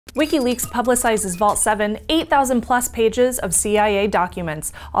Wikileaks publicizes Vault 7, 8,000 plus pages of CIA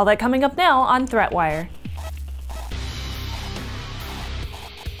documents. All that coming up now on ThreatWire.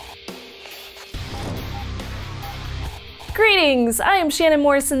 Greetings! I am Shannon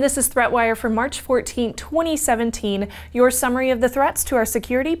Morris and this is ThreatWire for March 14, 2017, your summary of the threats to our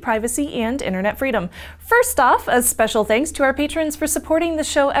security, privacy, and internet freedom. First off, a special thanks to our patrons for supporting the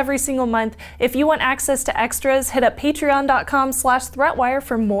show every single month. If you want access to extras, hit up patreon.com/threatwire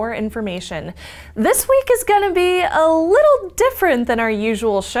for more information. This week is going to be a little different than our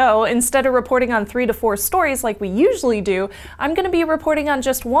usual show. Instead of reporting on 3 to 4 stories like we usually do, I'm going to be reporting on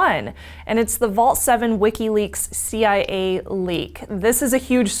just one, and it's the Vault 7 Wikileaks CIA leak. This is a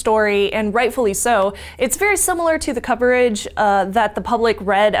huge story, and rightfully so. It's very similar to the coverage that the public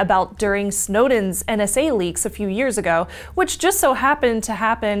read about during Snowden's NSA leaks a few years ago, which just so happened to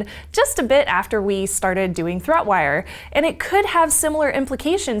happen just a bit after we started doing ThreatWire. And it could have similar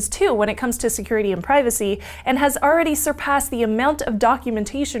implications too when it comes to security and privacy, and has already surpassed the amount of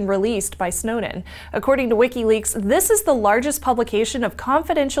documentation released by Snowden. According to WikiLeaks, this is the largest publication of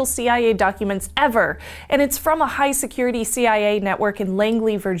confidential CIA documents ever, and it's from a high security CIA network in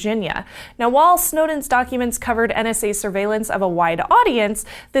Langley, Virginia. Now, while Snowden's documents covered NSA surveillance of a wide audience,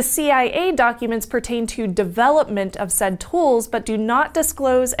 the CIA documents pertain to development of said tools but do not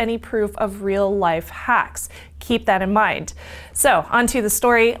disclose any proof of real-life hacks. Keep that in mind. So, onto the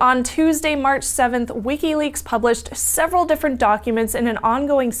story. On Tuesday, March 7th, WikiLeaks published several different documents in an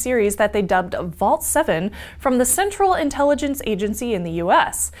ongoing series that they dubbed Vault 7 from the Central Intelligence Agency in the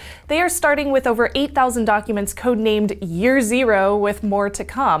US. They are starting with over 8,000 documents codenamed Year Zero, with more to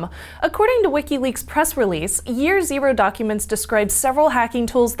come. According to WikiLeaks' press release, Year Zero documents describe several hacking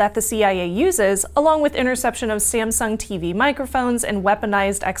tools that the CIA uses, along with interception of Samsung TV microphones and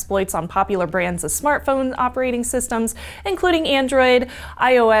weaponized exploits on popular brands of smartphone operating systems, including Android,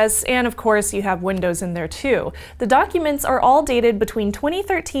 iOS, and of course you have Windows in there too. The documents are all dated between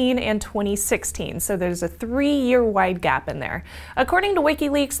 2013 and 2016, so there's a 3-year wide gap in there. According to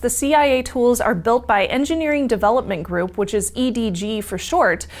WikiLeaks, the CIA tools are built by Engineering Development Group, which is EDG for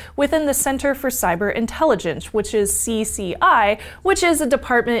short, within the Center for Cyber Intelligence, which is CCI, which is a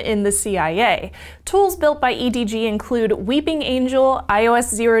department in the CIA. Tools built by EDG include Weeping Angel,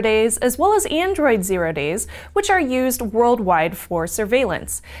 iOS 0 days, as well as Android 0 days, which are used worldwide for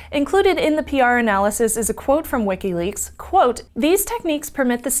surveillance. Included in the PR analysis is a quote from WikiLeaks, quote, "These techniques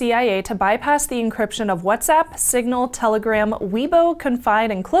permit the CIA to bypass the encryption of WhatsApp, Signal, Telegram, Weibo, Confide,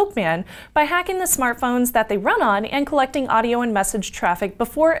 and Cloakman by hacking the smartphones that they run on and collecting audio and message traffic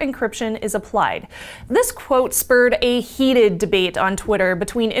before encryption is applied." This quote spurred a heated debate on Twitter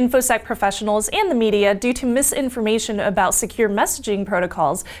between InfoSec professionals and the media due to misinformation about secure messaging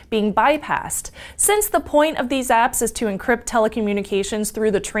protocols being bypassed. Since the point of these apps is to encrypt telecommunications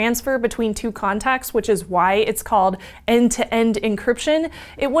through the transfer between two contacts, which is why it's called end-to-end encryption,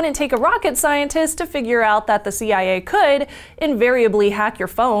 it wouldn't take a rocket scientist to figure out that the CIA could invariably hack your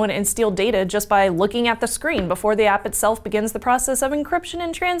phone and steal data just by looking at the screen before the app itself begins the process of encryption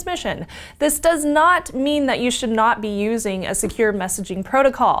and transmission. This does not mean that you should not be using a secure messaging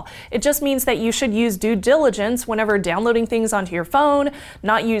protocol. It just means that you should use due diligence whenever downloading things onto your phone,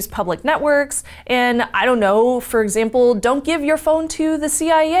 not use public networks, and I don't know, for example, don't give your phone to the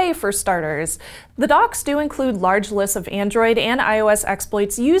CIA for starters. The docs do include large lists of Android and iOS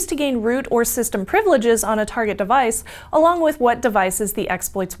exploits used to gain root or system privileges on a target device, along with what devices the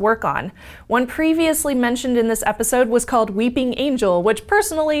exploits work on. One previously mentioned in this episode was called Weeping Angel, which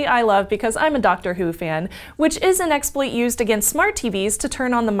personally I love because I'm a Doctor Who fan, which is an exploit used against smart TVs to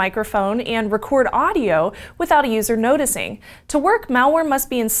turn on the microphone and record audio without a user noticing. To work, malware must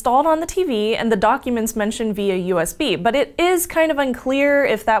be installed on the TV and the documents mentioned via USB, but it is kind of unclear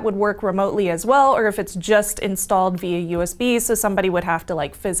if that would work remotely as well, or if it's just installed via USB, so somebody would have to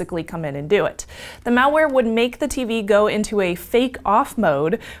physically come in and do it. The malware would make the TV go into a fake off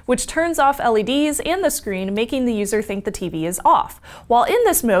mode, which turns off LEDs and the screen, making the user think the TV is off. While in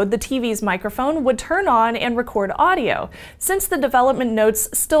this mode, the TV's microphone would turn on and record audio. Since the development notes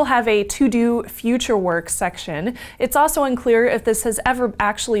still have a to-do future work section, it's also unclear if this has ever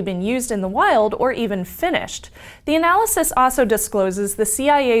actually been used in the wild or even finished. The analysis also discloses the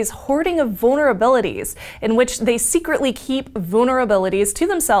CIA's hoarding of vulnerabilities, in which they secretly keep vulnerabilities to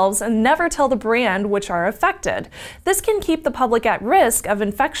themselves and never tell the brand which are affected. This can keep the public at risk of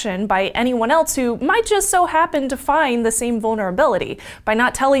infection by anyone else who might just so happen to find the same vulnerability. By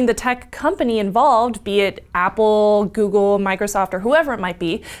not telling the tech company involved, be it Apple, Google, Microsoft, or whoever it might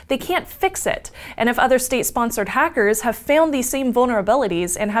be, they can't fix it. And if other state-sponsored hackers have found these same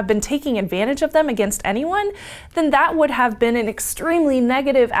vulnerabilities and have been taking advantage of them against against anyone, then that would have been an extremely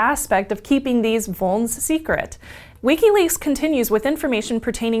negative aspect of keeping these vulns secret. Wikileaks continues with information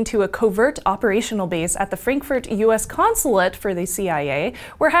pertaining to a covert operational base at the Frankfurt U.S. consulate for the CIA,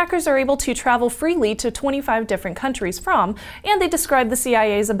 where hackers are able to travel freely to 25 different countries from, and they describe the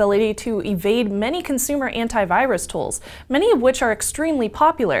CIA's ability to evade many consumer antivirus tools, many of which are extremely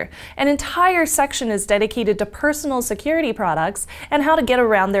popular. An entire section is dedicated to personal security products and how to get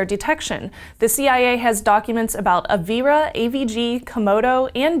around their detection. The CIA has documents about Avira, AVG, Komodo,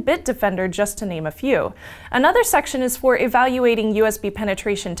 and Bitdefender, just to name a few. Another section is for evaluating USB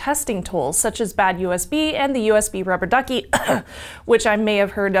penetration testing tools, such as Bad USB and the USB Rubber Ducky, which I may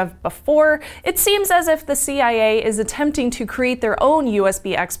have heard of before. It seems as if the CIA is attempting to create their own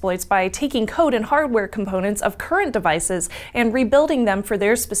USB exploits by taking code and hardware components of current devices and rebuilding them for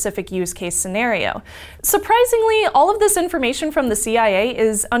their specific use case scenario. Surprisingly, all of this information from the CIA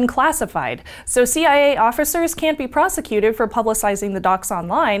is unclassified, so CIA officers can't be prosecuted for publicizing the docs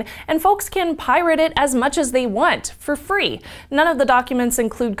online, and folks can pirate it as much as they want for free. None of the documents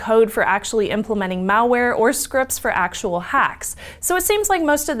include code for actually implementing malware or scripts for actual hacks. So it seems like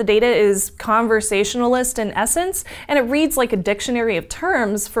most of the data is conversationalist in essence, and it reads like a dictionary of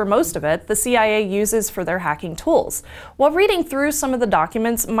terms for most of it the CIA uses for their hacking tools. While reading through some of the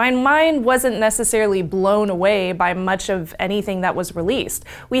documents, my mind wasn't necessarily blown away by much of anything that was released.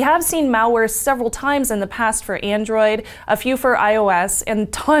 We have seen malware several times in the past for Android, a few for iOS,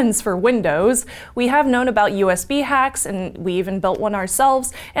 and tons for Windows. We have known about USB hacks, and we even built one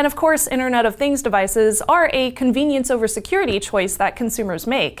ourselves, and of course Internet of Things devices are a convenience over security choice that consumers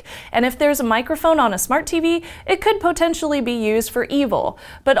make. And if there's a microphone on a smart TV, it could potentially be used for evil.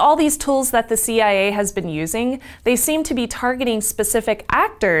 But all these tools that the CIA has been using, they seem to be targeting specific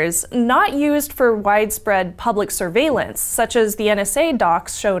actors, not used for widespread public surveillance, such as the NSA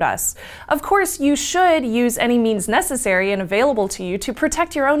docs showed us. Of course, you should use any means necessary and available to you to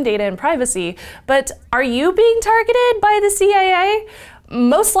protect your own data and privacy, but are you being targeted by the CIA?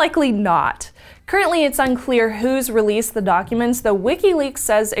 Most likely not. Currently, it's unclear who's released the documents, though WikiLeaks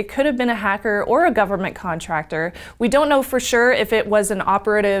says it could have been a hacker or a government contractor. We don't know for sure if it was an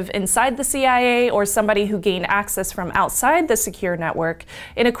operative inside the CIA or somebody who gained access from outside the secure network.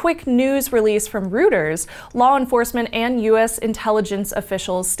 In a quick news release from Reuters, law enforcement and U.S. intelligence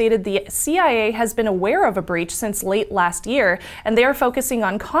officials stated the CIA has been aware of a breach since late last year, and they are focusing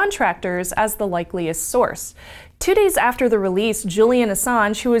on contractors as the likeliest source. 2 days after the release, Julian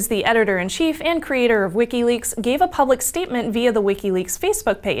Assange, who is the editor-in-chief and creator of WikiLeaks, gave a public statement via the WikiLeaks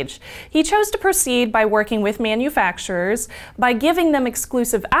Facebook page. He chose to proceed by working with manufacturers, by giving them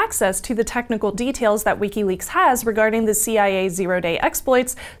exclusive access to the technical details that WikiLeaks has regarding the CIA zero-day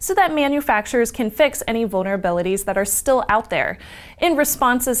exploits, so that manufacturers can fix any vulnerabilities that are still out there. In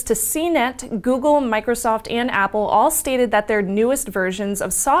responses to CNET, Google, Microsoft, and Apple all stated that their newest versions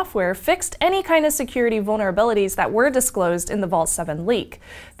of software fixed any kind of security vulnerabilities that were disclosed in the Vault 7 leak.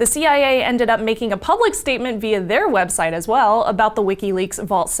 The CIA ended up making a public statement via their website as well about the WikiLeaks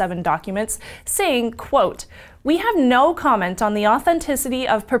Vault 7 documents, saying, quote, "We have no comment on the authenticity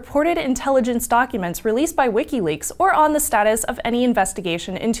of purported intelligence documents released by WikiLeaks or on the status of any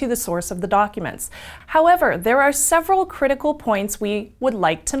investigation into the source of the documents. However, there are several critical points we would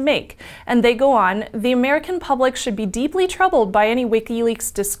like to make." And they go on, "The American public should be deeply troubled by any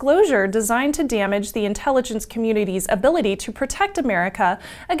WikiLeaks disclosure designed to damage the intelligence community's ability to protect America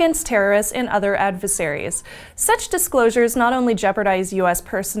against terrorists and other adversaries. Such disclosures not only jeopardize U.S.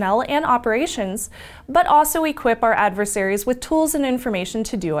 personnel and operations, but also equip our adversaries with tools and information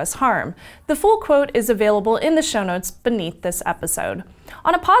to do us harm." The full quote is available in the show notes beneath this episode.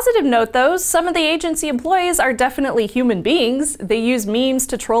 On a positive note though, some of the agency employees are definitely human beings. They use memes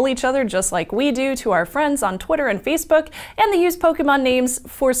to troll each other just like we do to our friends on Twitter and Facebook, and they use Pokemon names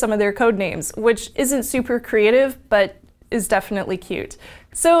for some of their code names, which isn't super creative, but is definitely cute.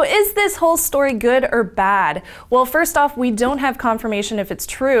 So is this whole story good or bad? Well, first off, we don't have confirmation if it's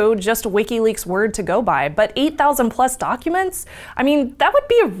true, just WikiLeaks' word to go by, but 8,000 plus documents? I mean, that would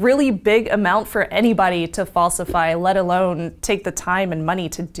be a really big amount for anybody to falsify, let alone take the time and money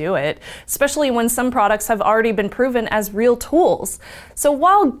to do it, especially when some products have already been proven as real tools. So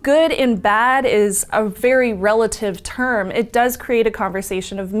while good and bad is a very relative term, it does create a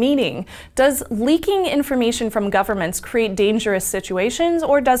conversation of meaning. Does leaking information from governments create dangerous situations,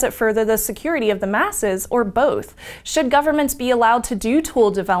 or does it further the security of the masses, or both? Should governments be allowed to do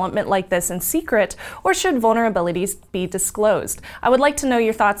tool development like this in secret, or should vulnerabilities be disclosed? I would like to know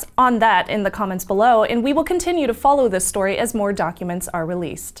your thoughts on that in the comments below, and we will continue to follow this story as more documents are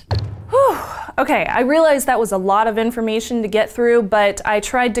released. Whew. Okay, I realized that was a lot of information to get through, but I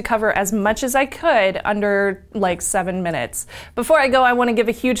tried to cover as much as I could under like 7 minutes. Before I go, I want to give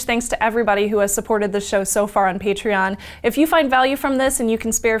a huge thanks to everybody who has supported the show so far on Patreon. If you find value from this and you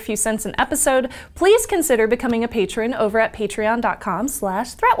can spare a few cents an episode, please consider becoming a patron over at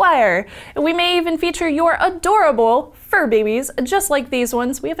patreon.com/threatwire. We may even feature your adorable fur babies, just like these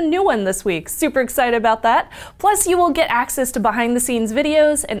ones. We have a new one this week. Super excited about that. Plus, you will get access to behind-the-scenes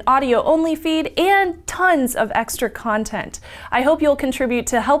videos, an audio-only feed, and tons of extra content. I hope you'll contribute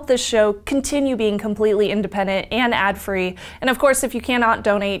to help this show continue being completely independent and ad-free. And of course, if you cannot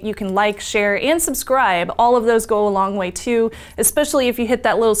donate, you can like, share, and subscribe. All of those go a long way too, especially if you hit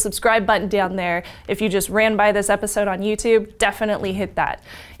that little subscribe button down there. If you just ran by this episode on YouTube, definitely hit that.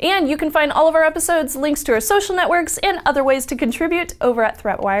 And you can find all of our episodes, links to our social networks, and other ways to contribute over at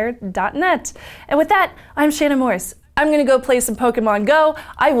threatwire.net. And with that, I'm Shannon Morse. I'm gonna go play some Pokemon Go.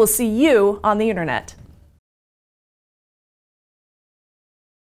 I will see you on the internet.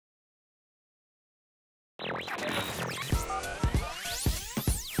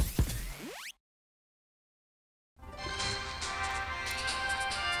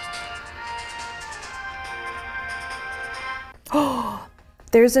 Oh,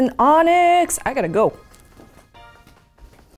 there's an Onyx. I gotta go.